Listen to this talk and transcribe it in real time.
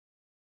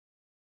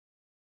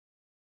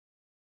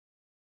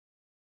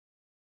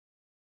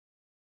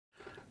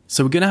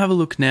So we're going to have a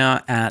look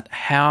now at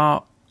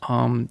how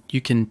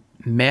you can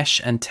mesh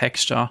and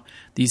texture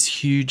these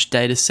huge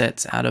data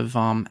sets out of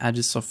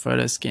Agisoft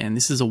PhotoScan.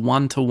 This is a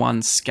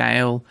one-to-one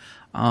scale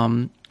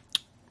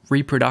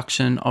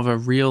reproduction of a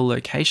real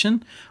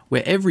location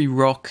where every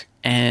rock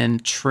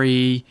and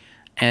tree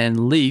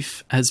and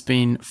leaf has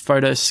been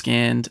photo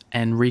scanned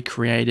and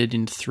recreated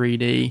in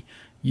 3D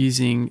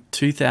using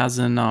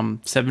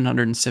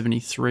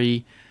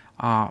 2,773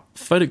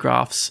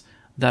 photographs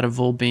that have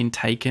all been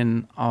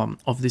taken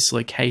of this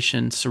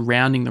location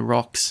surrounding the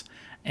rocks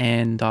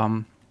and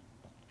the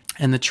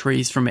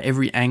trees from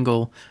every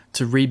angle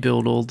to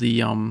rebuild all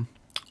the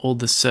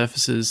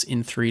surfaces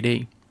in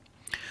 3D.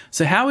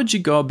 So how would you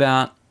go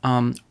about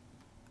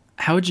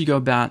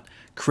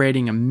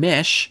creating a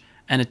mesh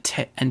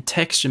and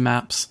texture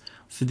maps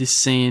for this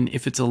scene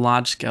if it's a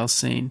large scale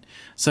scene?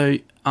 So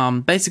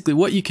basically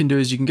what you can do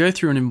is you can go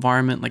through an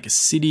environment like a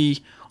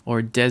city or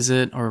a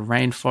desert or a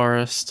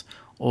rainforest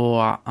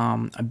or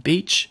a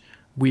beach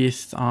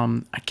with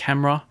a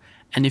camera,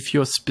 and if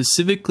you're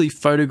specifically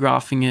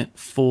photographing it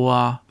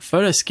for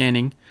photo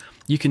scanning,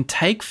 you can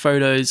take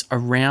photos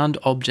around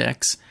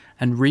objects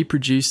and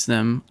reproduce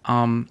them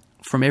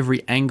from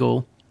every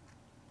angle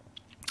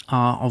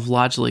of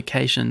large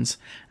locations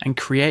and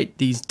create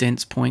these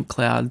dense point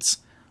clouds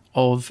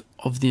of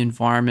the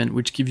environment,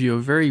 which give you a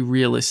very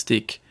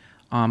realistic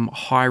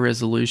high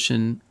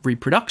resolution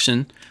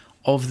reproduction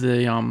of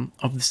the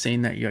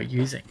scene that you're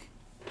using.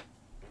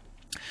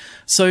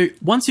 So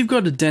once you've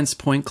got a dense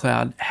point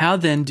cloud, how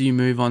then do you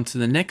move on to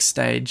the next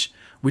stage,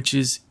 which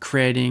is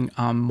creating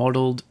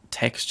modeled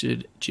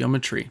textured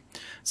geometry?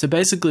 So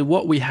basically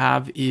what we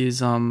have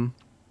is,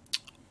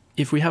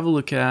 if we have a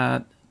look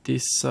at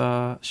this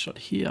shot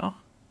here,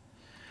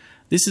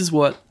 this is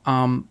what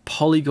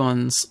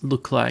polygons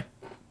look like,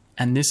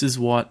 and this is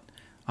what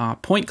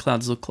point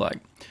clouds look like.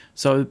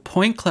 So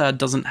point cloud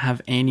doesn't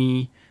have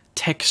any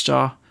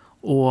texture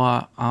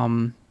or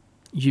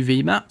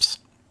UV maps,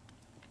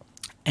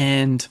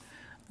 and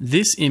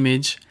this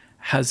image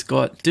has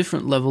got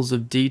different levels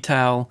of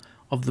detail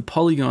of the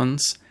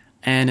polygons,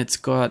 and it's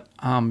got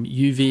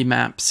UV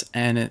maps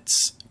and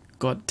it's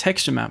got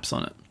texture maps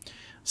on it.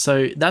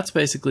 So that's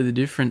basically the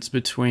difference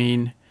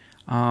between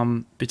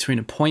a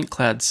point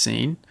cloud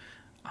scene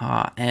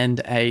and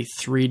a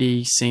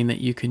 3D scene that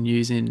you can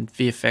use in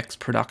VFX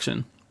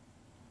production.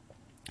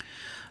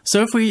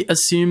 So if we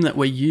assume that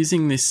we're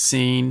using this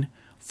scene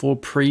for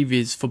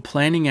previs, for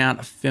planning out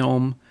a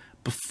film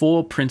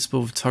before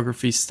principal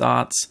photography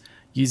starts,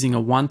 using a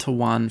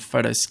one-to-one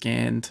photo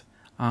scanned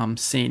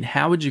scene,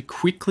 how would you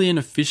quickly and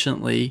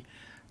efficiently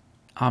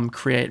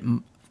create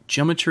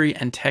geometry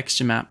and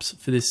texture maps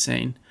for this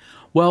scene?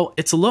 Well,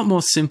 it's a lot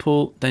more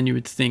simple than you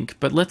would think,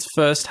 but let's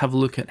first have a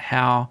look at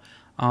how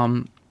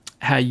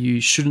you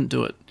shouldn't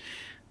do it.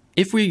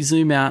 If we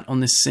zoom out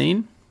on this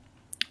scene,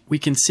 we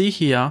can see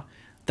here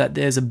that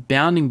there's a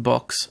bounding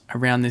box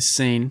around this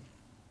scene,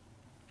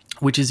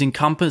 which is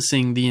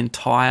encompassing the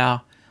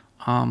entire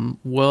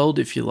world,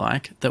 if you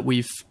like, that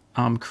we've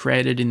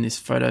created in this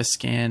photo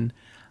scan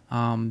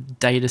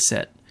data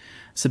set.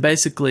 So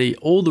basically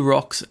all the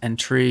rocks and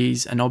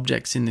trees and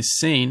objects in this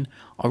scene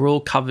are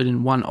all covered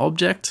in one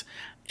object,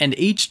 and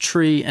each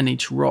tree and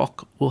each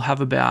rock will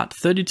have about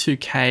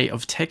 32K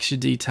of texture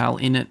detail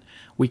in it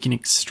we can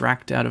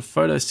extract out of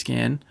photo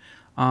scan,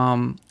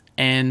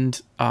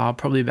 and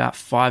probably about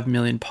 5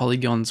 million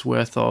polygons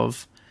worth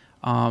of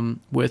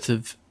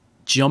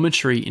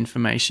geometry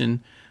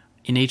information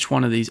in each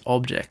one of these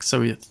objects.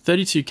 So we have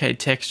 32K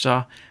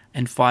texture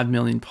and 5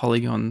 million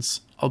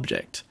polygons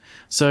object.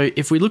 So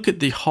if we look at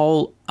the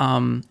whole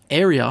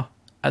area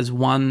as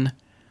one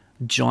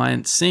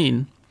giant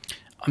scene,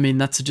 I mean,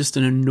 that's just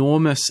an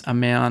enormous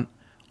amount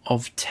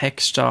of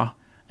texture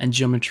and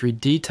geometry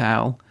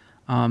detail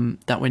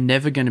that we're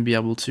never going to be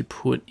able to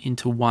put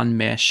into one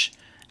mesh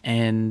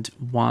and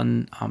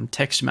one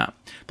texture map.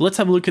 But let's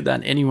have a look at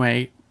that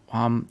anyway,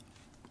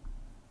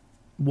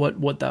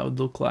 what that would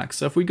look like.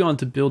 So if we go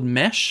into build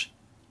mesh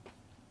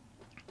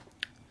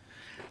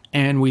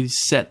and we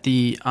set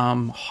the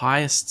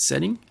highest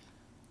setting,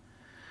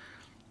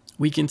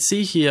 we can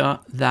see here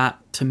that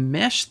to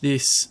mesh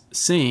this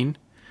scene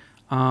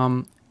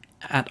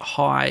at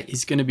high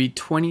is going to be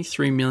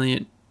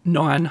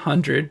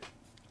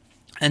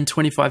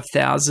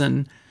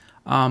 23,925,000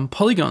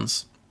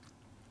 polygons.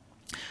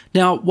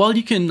 Now, while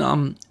you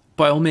can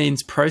by all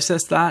means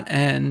process that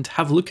and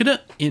have a look at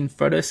it in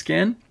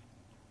PhotoScan,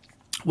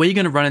 where you're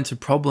going to run into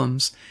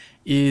problems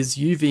is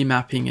UV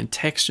mapping and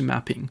texture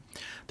mapping.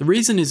 The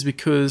reason is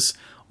because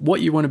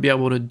what you want to be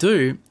able to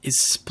do is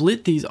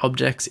split these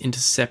objects into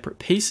separate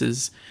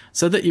pieces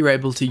so that you're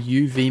able to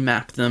UV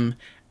map them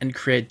and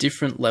create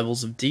different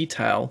levels of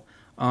detail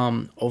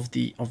of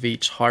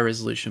each high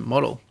resolution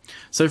model.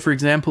 So for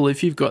example,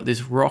 if you've got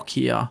this rock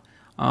here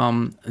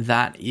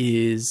that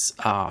is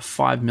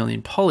 5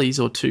 million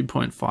polys or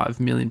 2.5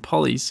 million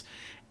polys,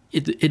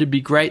 it'd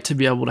be great to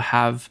be able to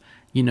have,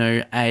 you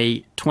know,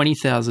 a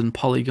 20,000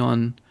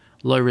 polygon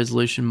low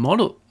resolution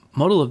model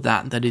model of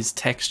that is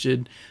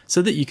textured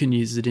so that you can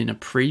use it in a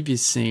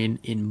previous scene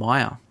in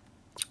Maya.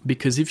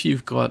 Because if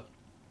you've got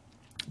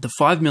the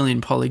 5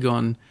 million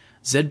polygon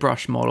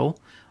ZBrush model,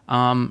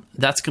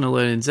 that's going to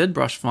load in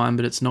ZBrush fine,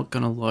 but it's not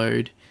going to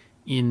load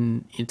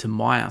into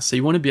Maya. So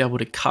you want to be able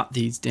to cut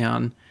these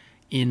down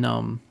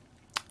in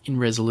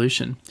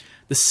resolution.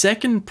 The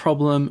second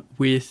problem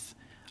with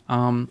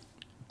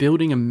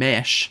building a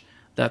mesh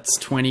that's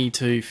 20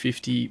 to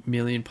 50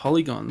 million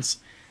polygons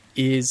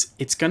is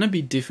it's going to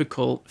be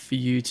difficult for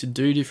you to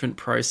do different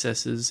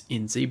processes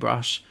in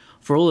ZBrush.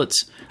 For all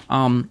its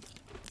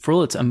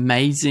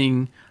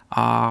amazing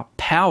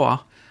power,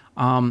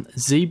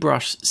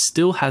 ZBrush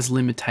still has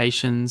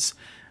limitations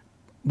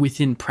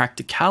within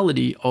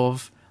practicality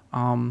of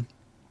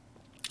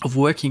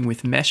working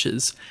with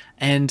meshes.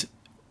 And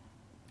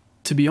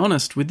to be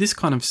honest, with this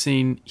kind of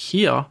scene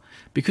here,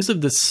 because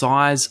of the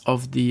size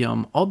of the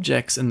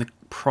objects and the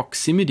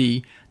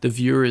proximity the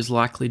viewer is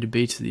likely to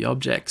be to the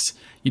objects,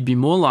 you'd be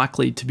more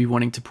likely to be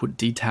wanting to put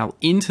detail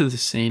into the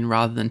scene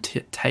rather than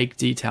take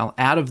detail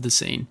out of the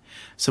scene.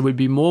 So we'd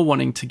be more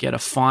wanting to get a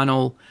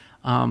final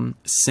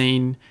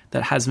scene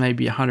that has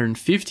maybe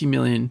 150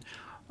 million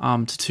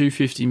to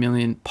 250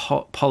 million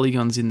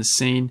polygons in the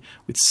scene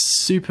with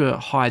super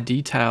high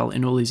detail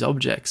in all these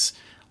objects,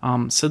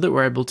 so that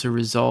we're able to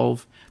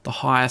resolve the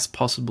highest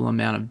possible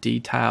amount of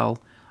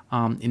detail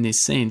in these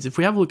scenes. If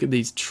we have a look at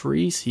these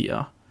trees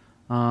here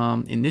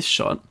in this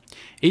shot,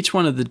 each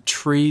one of the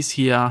trees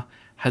here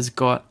has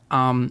got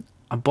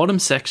a bottom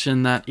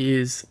section that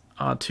is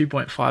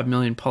 2.5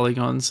 million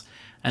polygons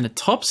and a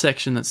top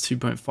section that's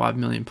 2.5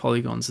 million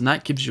polygons, and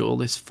that gives you all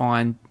this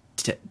fine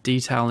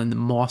detail in the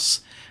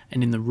moss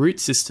and in the root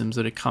systems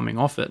that are coming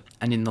off it,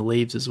 and in the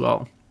leaves as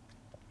well.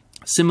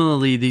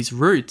 Similarly, these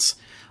roots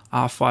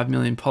are 5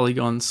 million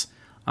polygons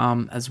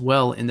as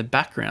well in the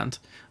background.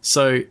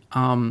 So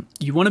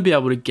you want to be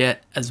able to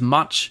get as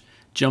much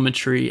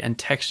geometry and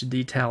texture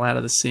detail out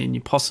of the scene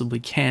you possibly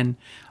can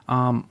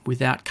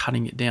without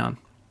cutting it down.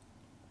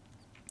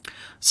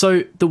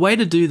 So the way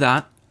to do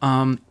that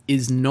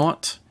is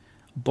not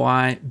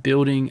by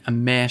building a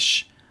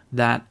mesh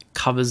that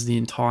covers the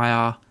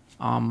entire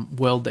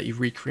world that you're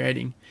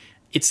recreating.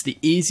 It's the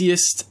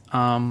easiest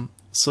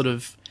sort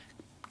of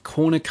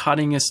corner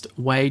cuttingest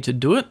way to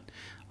do it,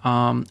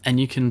 and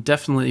you can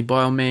definitely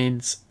by all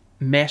means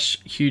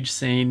mesh huge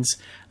scenes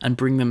and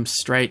bring them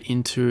straight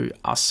into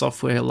a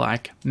software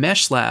like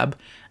MeshLab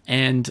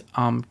and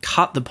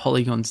cut the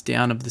polygons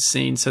down of the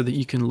scene so that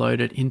you can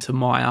load it into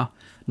Maya,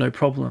 no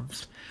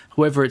problems.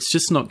 However, it's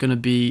just not going to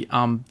be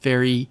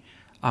very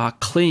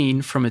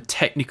clean from a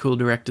technical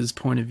director's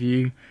point of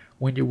view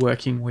when you're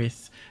working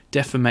with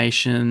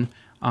deformation,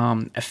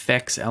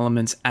 effects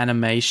elements,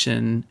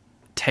 animation,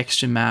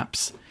 texture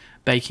maps,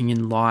 baking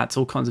in lights,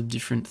 all kinds of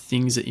different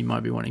things that you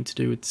might be wanting to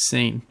do with the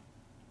scene.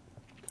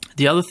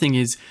 The other thing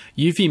is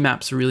UV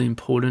maps are really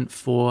important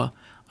for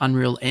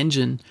Unreal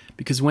Engine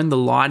because when the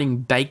lighting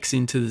bakes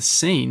into the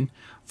scene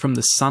from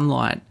the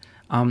sunlight,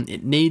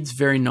 it needs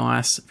very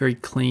nice, very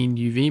clean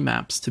UV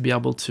maps to be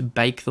able to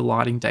bake the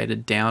lighting data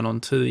down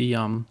onto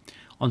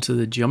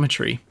the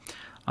geometry.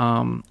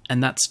 And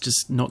that's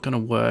just not going to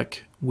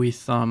work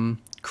with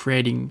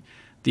creating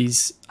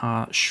these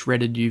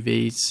shredded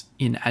UVs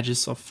in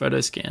Agisoft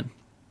PhotoScan.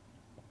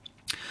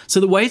 So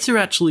the way to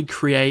actually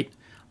create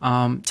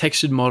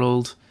textured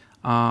modeled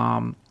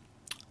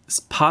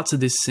parts of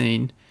this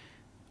scene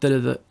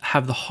that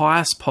have the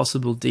highest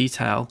possible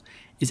detail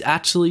is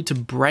actually to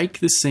break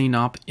the scene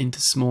up into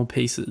small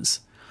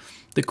pieces.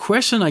 The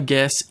question, I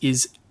guess,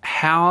 is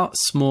how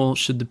small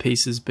should the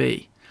pieces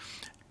be?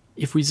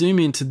 If we zoom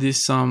into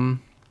this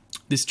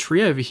this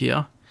tree over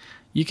here,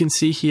 you can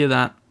see here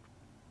that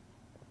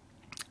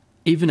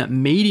even at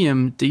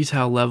medium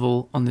detail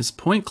level on this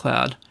point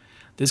cloud,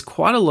 there's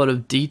quite a lot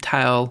of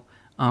detail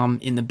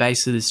in the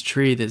base of this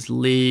tree. There's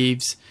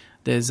leaves,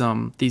 there's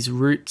these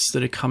roots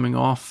that are coming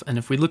off, and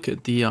if we look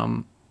at the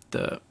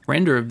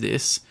render of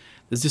this,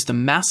 there's just a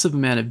massive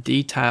amount of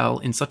detail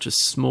in such a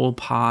small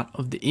part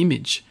of the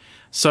image.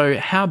 So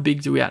how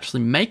big do we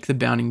actually make the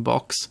bounding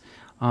box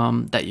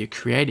that you're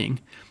creating?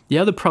 The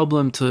other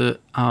problem to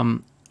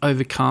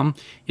overcome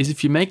is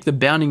if you make the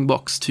bounding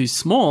box too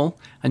small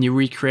and you're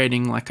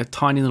recreating like a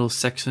tiny little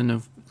section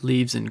of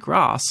leaves and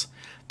grass,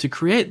 to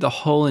create the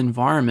whole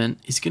environment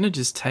is going to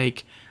just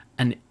take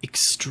an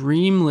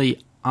extremely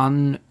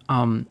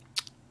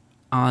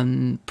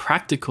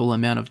unpractical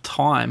amount of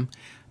time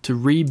to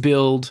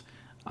rebuild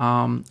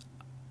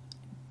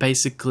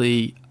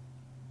basically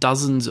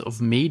dozens of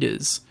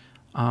meters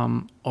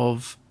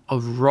of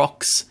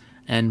rocks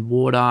and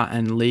water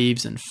and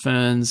leaves and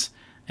ferns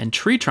and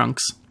tree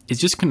trunks. Is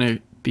just going to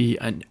be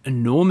an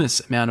enormous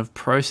amount of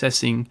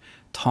processing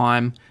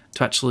time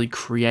to actually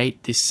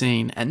create this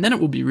scene, and then it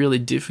will be really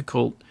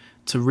difficult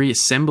to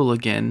reassemble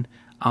again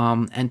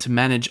and to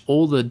manage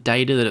all the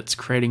data that it's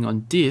creating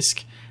on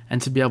disk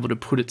and to be able to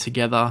put it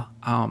together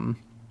in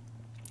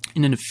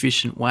an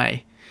efficient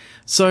way.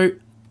 So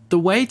the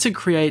way to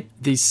create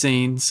these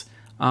scenes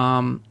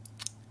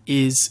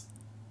is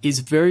is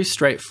very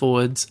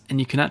straightforward, and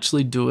you can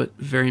actually do it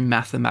very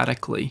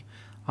mathematically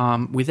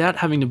without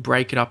having to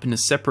break it up into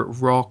separate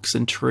rocks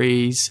and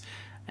trees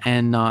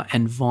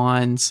and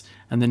vines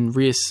and then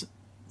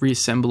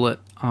reassemble it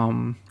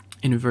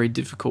in a very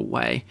difficult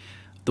way.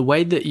 The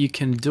way that you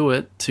can do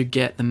it to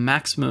get the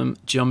maximum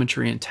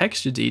geometry and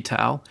texture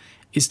detail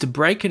is to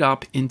break it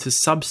up into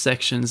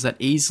subsections that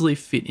easily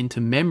fit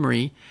into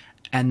memory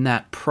and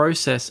that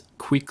process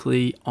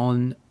quickly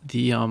on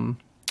the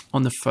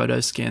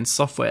PhotoScan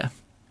software.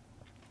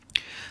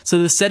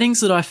 So the settings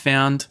that I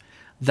found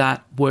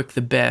that work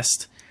the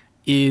best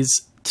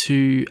is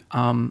to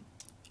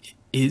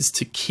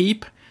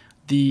keep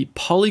the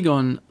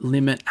polygon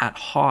limit at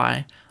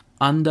high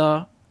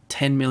under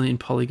 10 million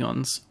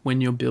polygons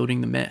when you're building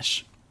the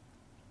mesh.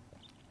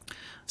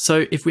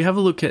 So if we have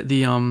a look at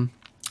the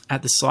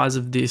size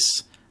of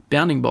this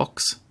bounding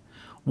box,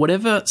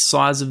 whatever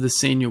size of the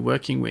scene you're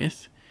working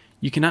with,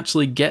 you can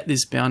actually get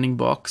this bounding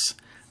box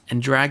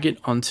and drag it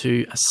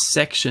onto a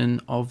section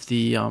of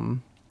the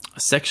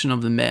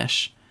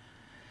mesh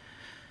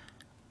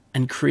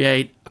and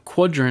create a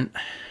quadrant,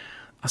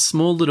 a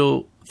small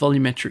little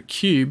volumetric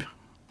cube,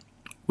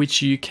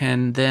 which you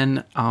can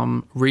then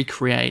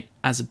recreate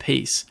as a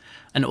piece.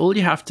 And all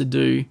you have to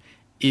do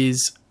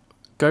is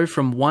go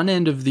from one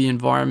end of the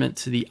environment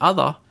to the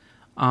other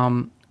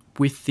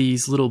with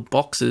these little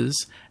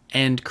boxes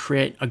and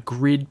create a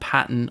grid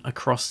pattern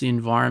across the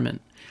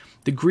environment.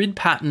 The grid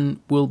pattern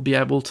will be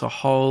able to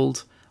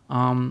hold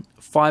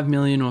 5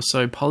 million or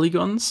so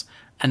polygons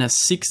and a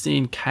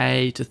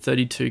 16K to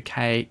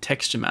 32K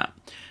texture map.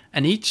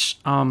 And each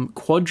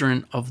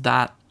quadrant of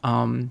that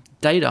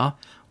data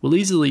will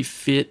easily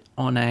fit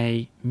on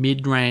a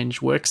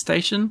mid-range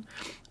workstation.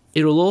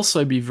 It'll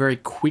also be very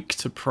quick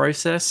to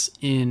process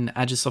in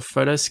Agisoft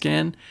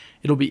PhotoScan.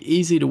 It'll be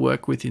easy to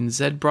work with in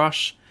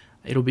ZBrush.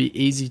 It'll be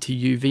easy to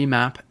UV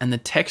map, and the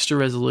texture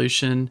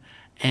resolution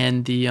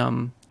and the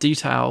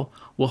detail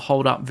will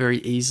hold up very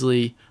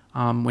easily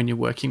when you're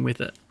working with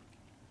it.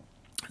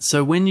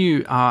 So when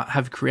you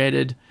have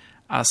created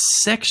a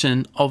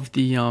section of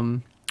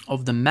the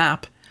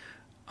map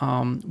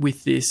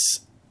with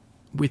this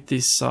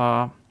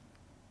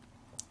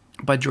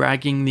by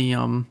dragging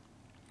the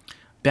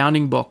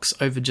bounding box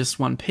over just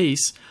one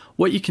piece,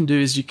 what you can do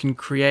is you can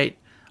create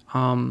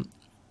you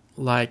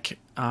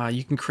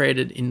can create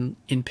it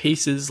in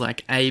pieces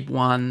like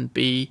A1,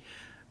 B,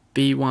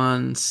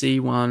 B1,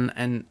 C1,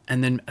 and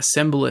then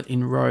assemble it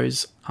in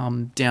rows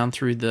down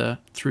through the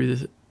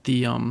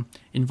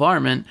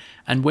environment.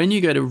 And when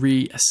you go to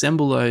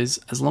reassemble those,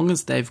 as long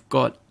as they've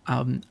got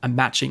a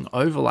matching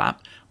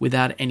overlap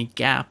without any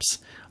gaps,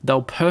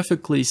 they'll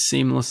perfectly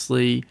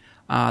seamlessly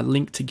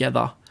link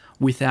together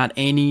without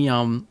any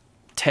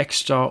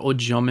texture or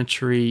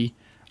geometry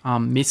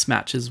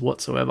mismatches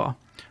whatsoever.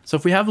 So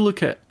if we have a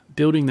look at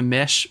building the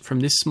mesh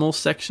from this small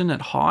section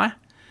at high,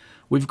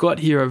 we've got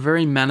here a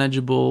very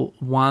manageable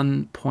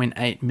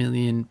 1.8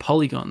 million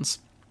polygons,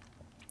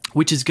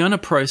 which is going to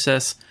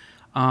process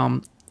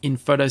in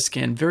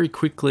PhotoScan very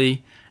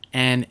quickly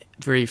and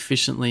very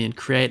efficiently and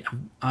create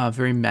a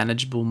very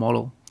manageable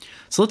model.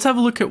 So let's have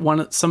a look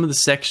at some of the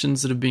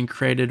sections that have been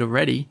created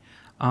already.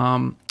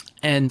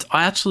 And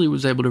I actually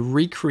was able to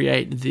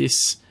recreate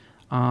this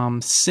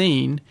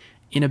scene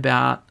in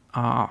about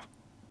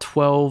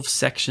 12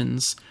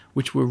 sections,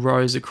 which were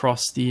rows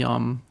across the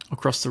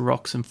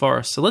rocks and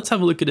forests. So let's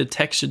have a look at a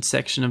textured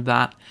section of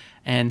that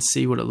and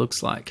see what it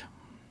looks like.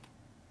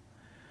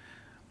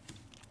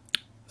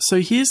 So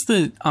here's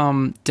the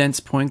dense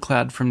point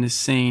cloud from this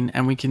scene,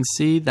 and we can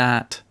see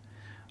that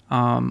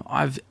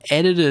I've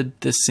edited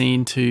the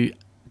scene to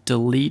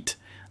delete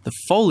the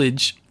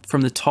foliage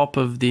from the top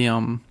of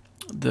the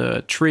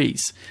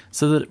trees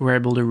so that we're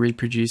able to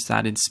reproduce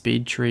that in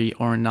SpeedTree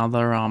or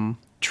another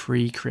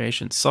tree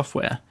creation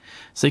software.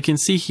 So you can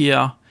see here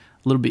a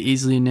little bit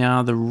easily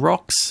now the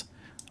rocks,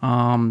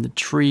 the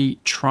tree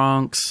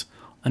trunks,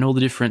 and all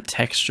the different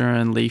texture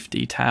and leaf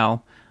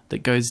detail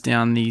that goes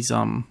down these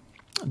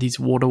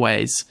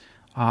waterways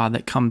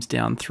that comes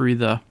down through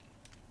the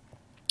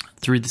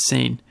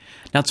scene.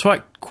 Now it's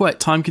quite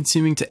time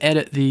consuming to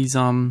edit these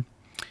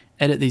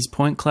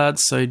point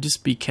clouds, so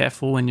just be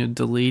careful when you're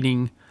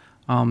deleting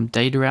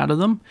data out of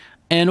them.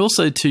 And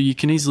also too, you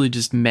can easily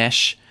just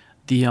mesh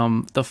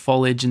the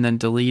foliage and then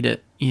delete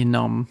it in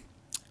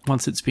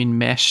once it's been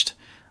meshed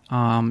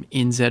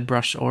in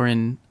ZBrush or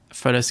in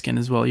PhotoScan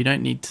as well. You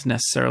don't need to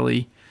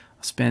necessarily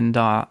spend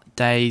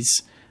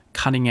days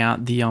cutting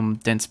out the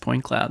dense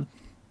point cloud.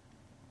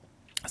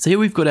 So here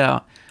we've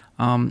got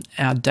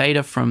our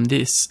data from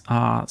this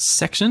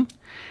section,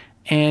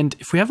 and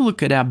if we have a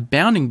look at our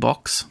bounding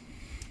box,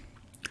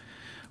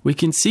 we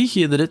can see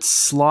here that it's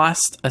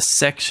sliced a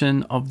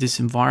section of this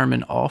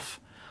environment off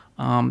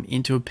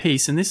into a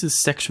piece, and this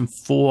is section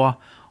 4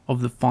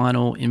 of the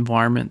final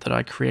environment that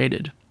I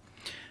created.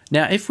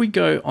 Now if we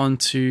go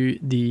onto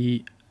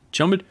the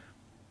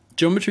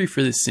geometry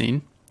for this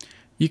scene,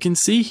 you can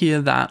see here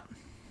that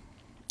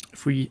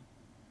if we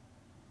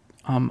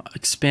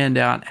expand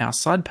out our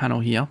side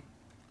panel here,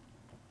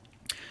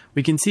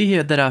 we can see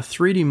here that our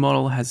 3D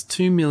model has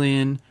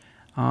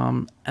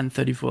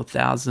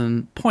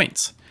 2,034,000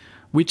 points,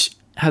 which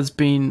has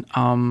been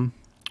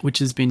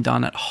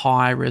done at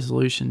high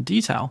resolution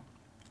detail.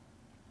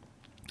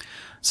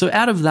 So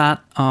out of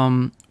that,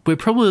 we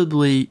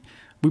probably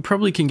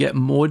can get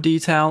more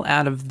detail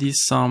out of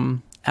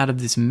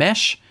this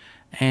mesh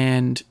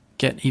and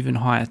get even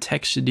higher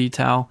texture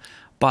detail.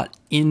 But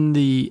in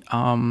the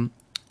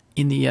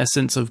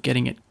essence of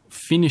getting it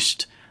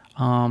finished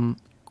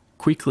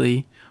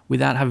quickly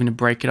without having to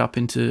break it up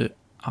into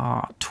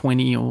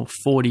 20 or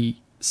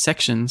 40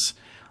 sections,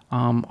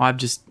 I've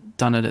just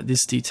done it at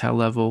this detail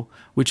level,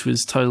 which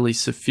was totally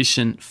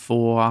sufficient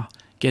for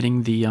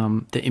getting the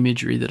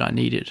imagery that I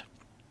needed.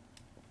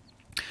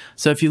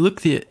 So if you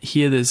look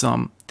here, there's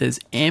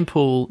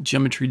ample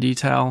geometry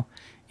detail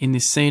in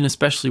this scene,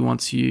 especially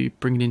once you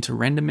bring it into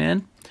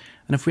RenderMan.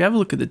 And if we have a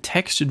look at the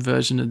textured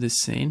version of this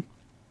scene,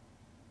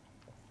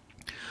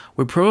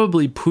 we're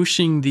probably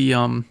pushing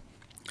the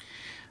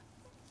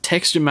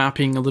texture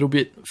mapping a little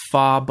bit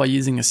far by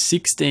using a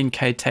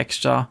 16K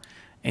texture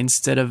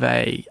instead of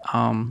a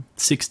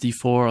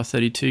 64 or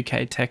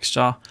 32K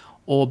texture,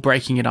 or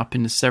breaking it up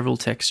into several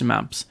texture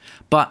maps.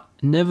 But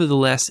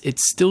nevertheless, it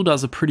still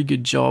does a pretty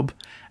good job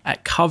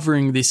at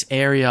covering this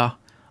area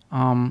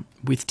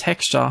with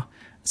texture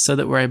so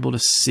that we're able to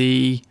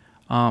see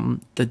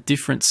the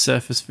different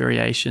surface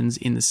variations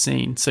in the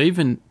scene. So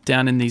even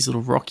down in these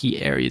little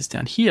rocky areas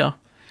down here,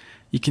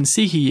 you can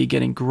see here you're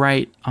getting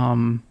great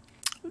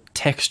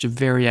texture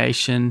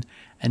variation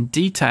and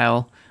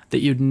detail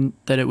that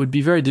it would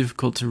be very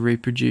difficult to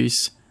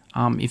reproduce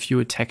if you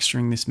were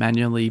texturing this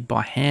manually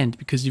by hand,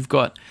 because you've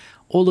got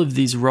all of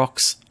these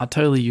rocks are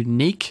totally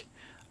unique.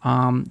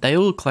 They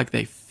all look like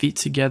they fit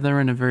together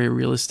in a very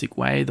realistic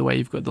way, the way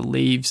you've got the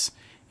leaves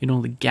in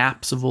all the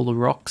gaps of all the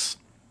rocks.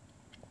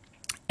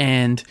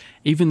 And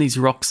even these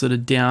rocks that are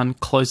down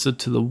closer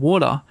to the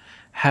water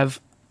have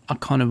a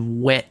kind of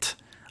wet,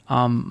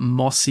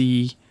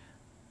 mossy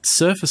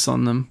surface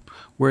on them,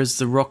 whereas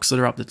the rocks that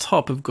are up the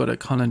top have got a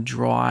kind of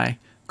dry,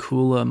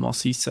 cooler,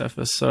 mossy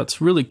surface. So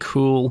it's really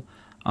cool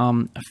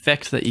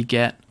effect that you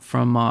get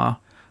from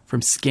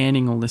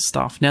scanning all this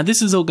stuff. Now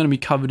this is all going to be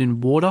covered in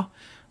water,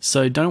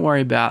 so don't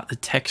worry about the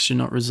texture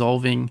not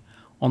resolving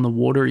on the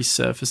watery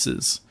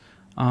surfaces.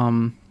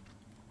 And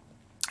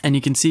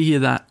you can see here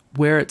that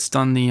where it's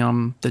done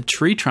the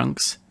tree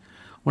trunks,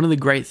 one of the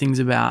great things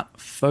about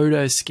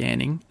photo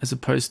scanning as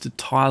opposed to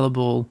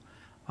tileable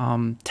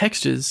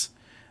textures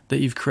that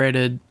you've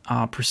created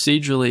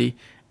procedurally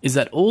is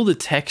that all the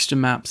texture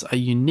maps are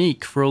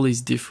unique for all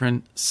these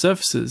different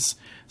surfaces.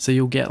 So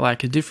you'll get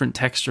like a different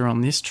texture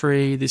on this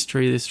tree, this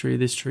tree, this tree,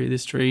 this tree,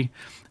 this tree,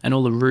 and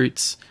all the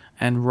roots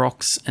and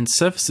rocks and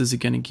surfaces are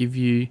going to give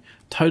you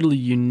totally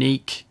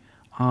unique,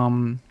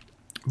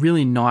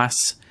 really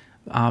nice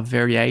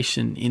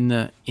variation in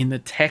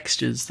the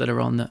textures that are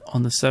on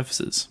the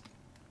surfaces.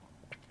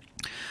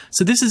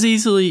 So this is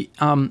easy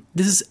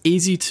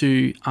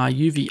to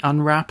UV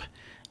unwrap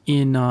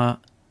in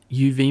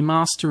UV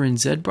Master in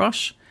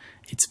ZBrush.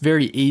 It's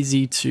very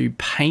easy to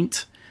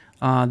paint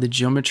the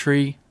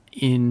geometry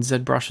in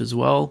ZBrush as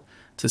well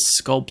to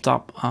sculpt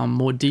up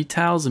more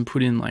details and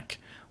put in, like,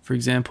 for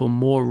example,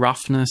 more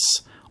roughness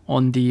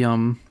on the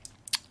on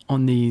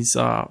these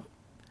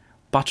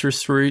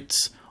buttress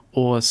roots,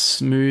 or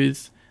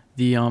smooth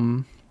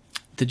the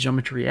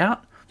geometry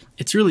out.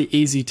 It's really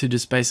easy to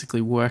just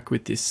basically work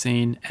with this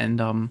scene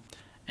and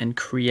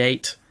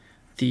create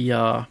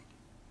the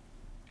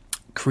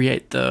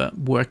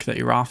work that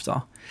you're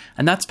after.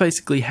 And that's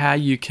basically how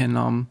you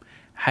can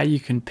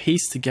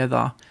piece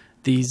together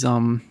these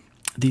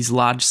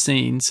large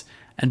scenes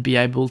and be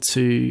able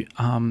to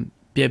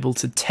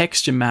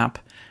texture map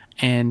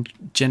and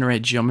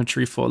generate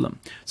geometry for them.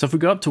 So if we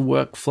go up to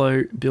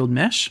workflow build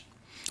mesh,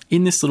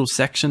 in this little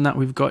section that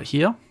we've got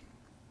here,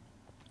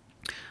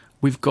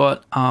 we've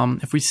got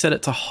if we set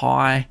it to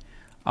high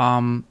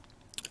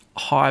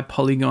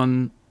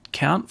polygon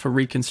count for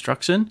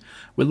reconstruction,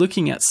 we're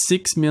looking at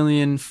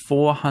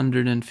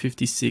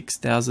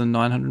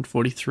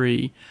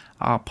 6,456,943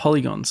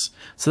 polygons.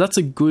 So that's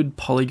a good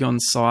polygon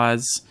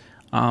size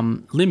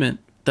limit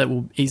that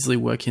will easily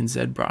work in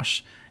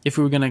ZBrush. If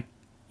we were going to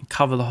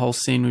cover the whole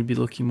scene, we'd be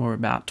looking more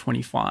about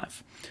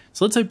 25.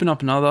 So let's open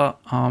up another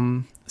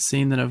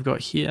scene that I've got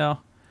here,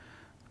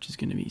 which is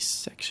going to be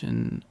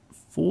section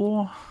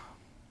 4,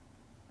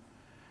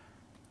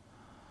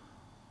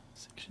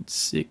 section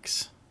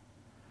 6.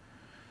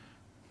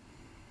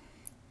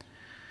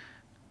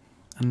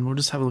 And we'll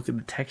just have a look at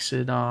the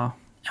textured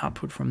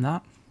output from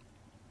that.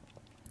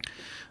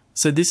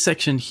 So this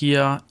section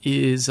here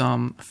is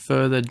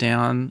further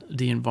down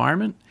the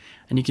environment,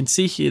 and you can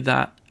see here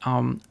that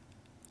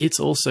it's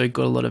also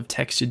got a lot of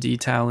texture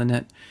detail in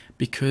it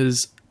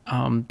because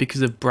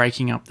of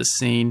breaking up the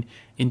scene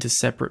into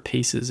separate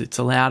pieces. It's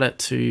allowed it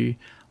to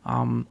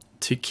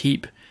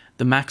keep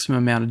the maximum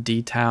amount of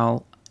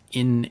detail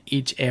in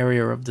each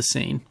area of the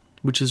scene,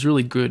 which is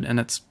really good, and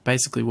it's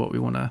basically what we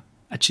want to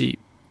achieve.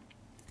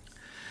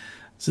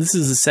 So this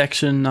is a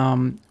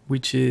section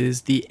which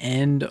is the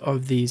end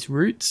of these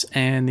roots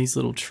and these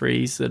little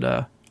trees that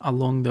are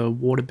along the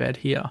waterbed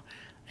here.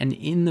 And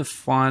in the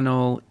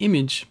final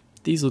image,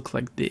 these look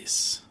like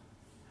this.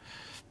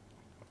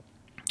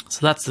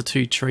 So that's the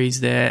two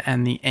trees there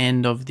and the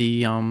end of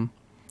the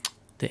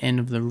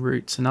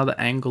roots. Another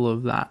angle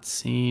of that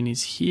scene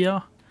is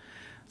here.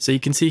 So you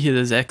can see here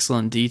there's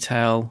excellent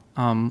detail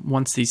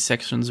once these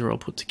sections are all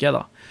put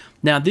together.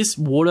 Now this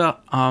water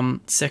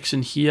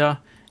section here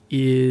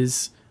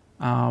is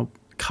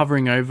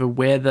covering over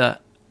where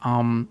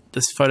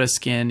this photo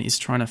scan is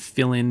trying to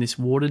fill in this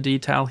water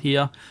detail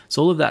here.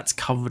 So all of that's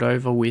covered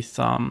over with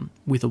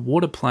a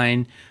water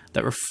plane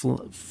that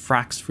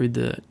refracts through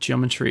the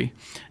geometry.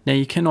 Now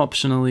you can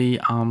optionally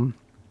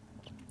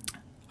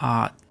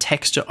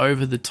texture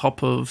over the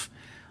top of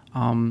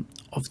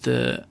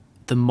the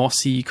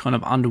mossy kind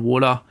of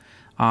underwater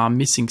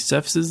missing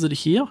surfaces that are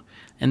here,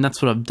 and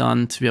that's what I've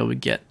done to be able to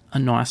get a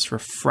nice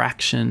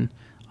refraction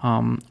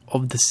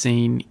of the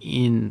scene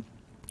in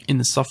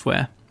the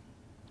software.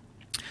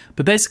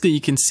 But basically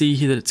you can see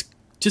here that it's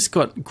just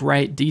got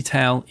great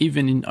detail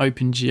even in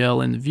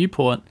OpenGL in the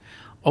viewport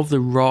of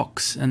the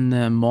rocks and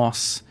the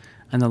moss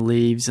and the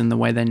leaves and the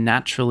way they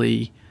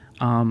naturally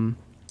kind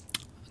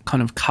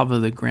of cover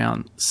the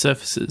ground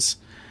surfaces.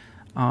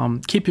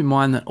 Keep in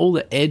mind that all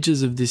the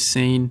edges of this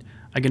scene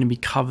are going to be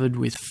covered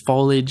with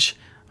foliage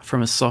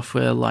from a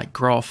software like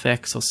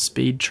GrowFX or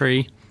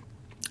SpeedTree,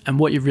 and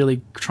what you're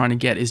really trying to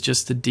get is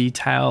just the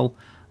detail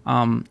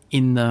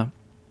in the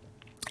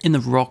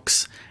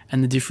rocks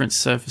and the different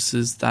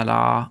surfaces that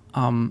are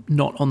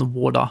not on the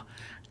water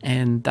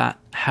and that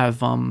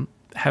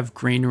have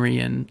greenery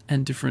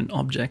and different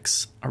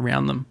objects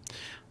around them.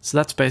 So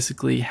that's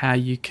basically how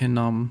you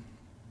can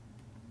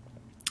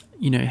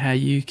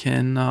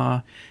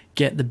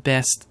get the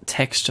best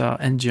texture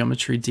and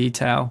geometry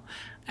detail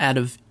out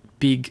of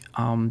big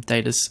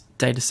data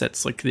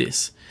sets like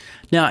this.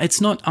 Now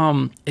it's not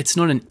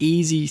an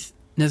easy,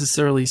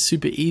 necessarily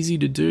super easy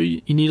to do.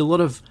 You need a lot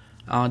of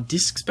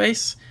disk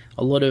space,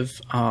 a lot of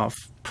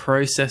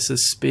processor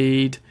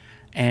speed,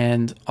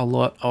 and a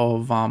lot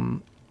of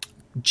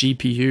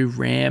GPU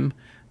RAM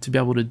to be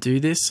able to do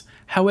this.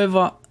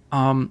 However,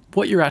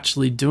 what you're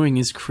actually doing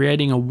is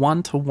creating a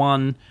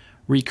one-to-one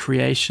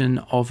recreation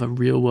of a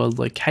real-world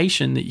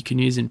location that you can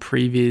use in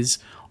Previs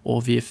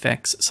or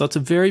VFX. So it's a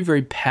very,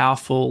 very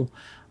powerful.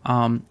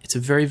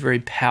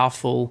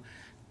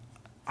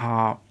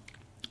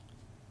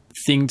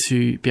 Thing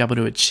to be able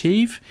to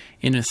achieve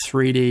in a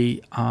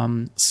 3D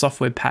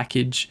software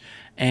package,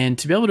 and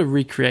to be able to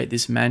recreate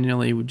this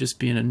manually would just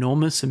be an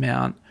enormous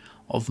amount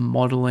of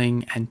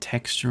modeling and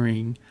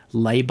texturing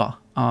labor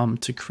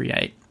to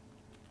create.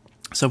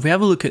 So if we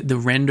have a look at the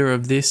render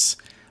of this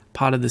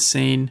part of the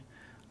scene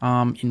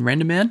in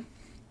RenderMan,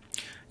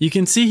 you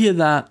can see here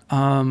that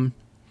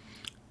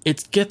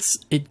it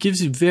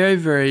gives you very,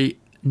 very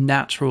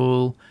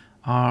natural,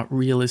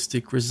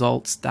 realistic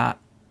results that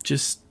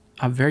just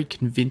are very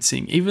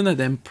convincing, even though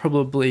then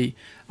probably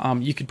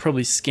you could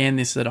probably scan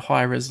this at a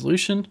higher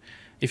resolution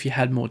if you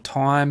had more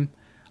time.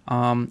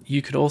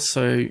 You could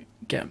also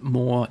get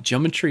more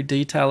geometry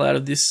detail out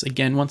of this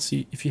again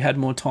if you had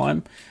more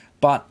time,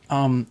 but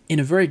in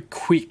a very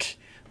quick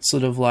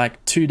sort of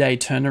like 2-day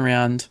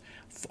turnaround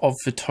of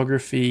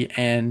photography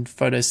and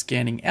photo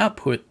scanning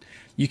output,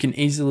 you can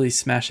easily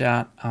smash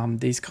out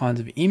these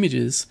kinds of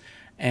images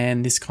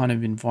and this kind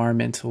of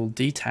environmental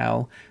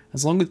detail,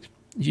 as long as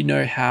you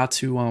know how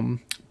to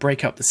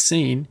break up the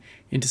scene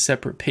into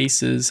separate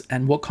pieces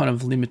and what kind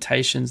of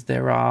limitations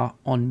there are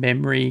on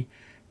memory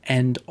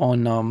and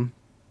on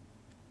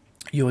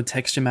your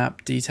texture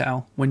map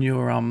detail when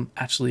you're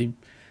actually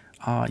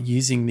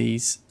using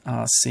these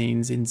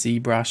scenes in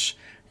ZBrush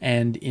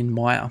and in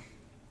Maya.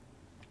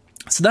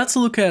 So that's a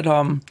look at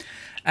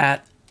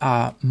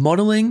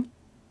modeling,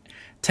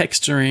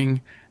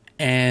 texturing,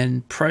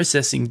 and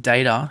processing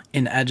data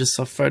in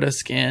Agisoft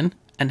PhotoScan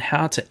and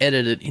how to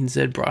edit it in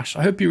ZBrush.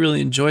 I hope you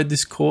really enjoyed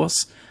this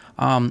course.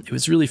 It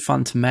was really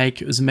fun to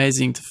make. It was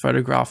amazing to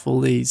photograph all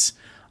these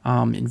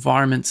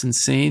environments and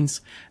scenes,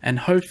 and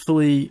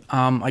hopefully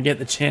I get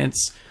the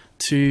chance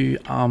to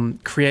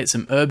create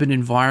some urban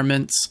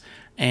environments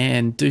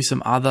and do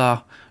some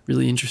other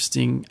really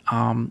interesting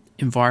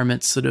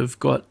environments that have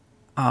got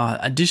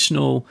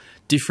additional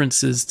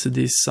differences to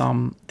this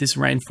this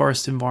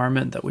rainforest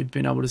environment that we've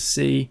been able to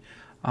see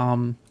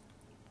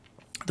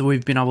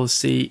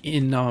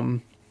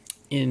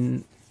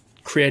in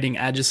creating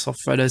Agisoft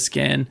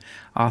PhotoScan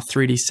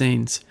 3D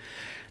scenes.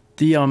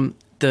 The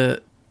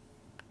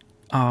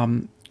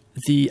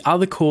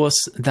other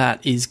course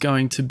that is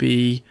going to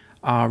be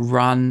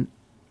run,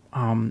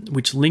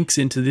 which links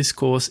into this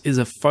course, is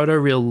a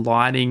photoreal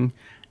lighting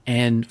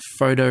and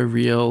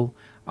photoreal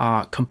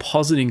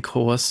compositing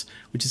course,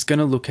 which is going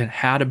to look at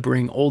how to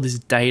bring all this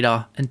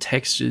data and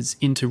textures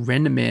into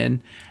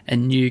RenderMan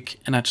and Nuke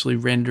and actually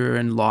render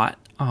and light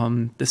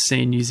the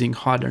scene using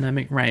high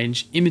dynamic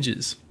range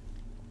images.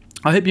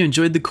 I hope you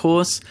enjoyed the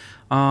course,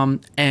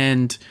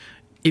 and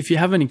if you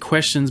have any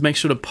questions, make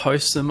sure to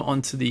post them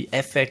onto the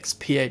FX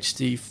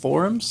PhD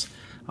forums.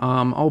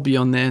 I'll be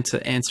on there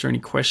to answer any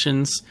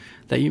questions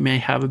that you may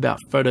have about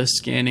photo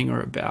scanning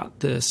or about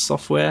the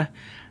software.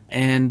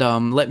 And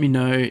let me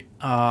know,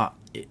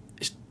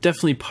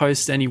 definitely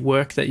post any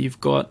work that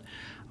you've got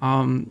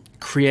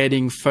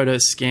creating photo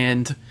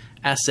scanned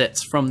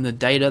assets from the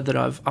data that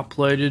I've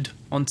uploaded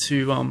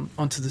onto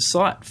the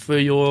site for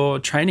your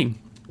training.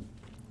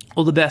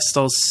 All the best.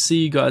 I'll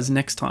see you guys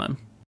next time.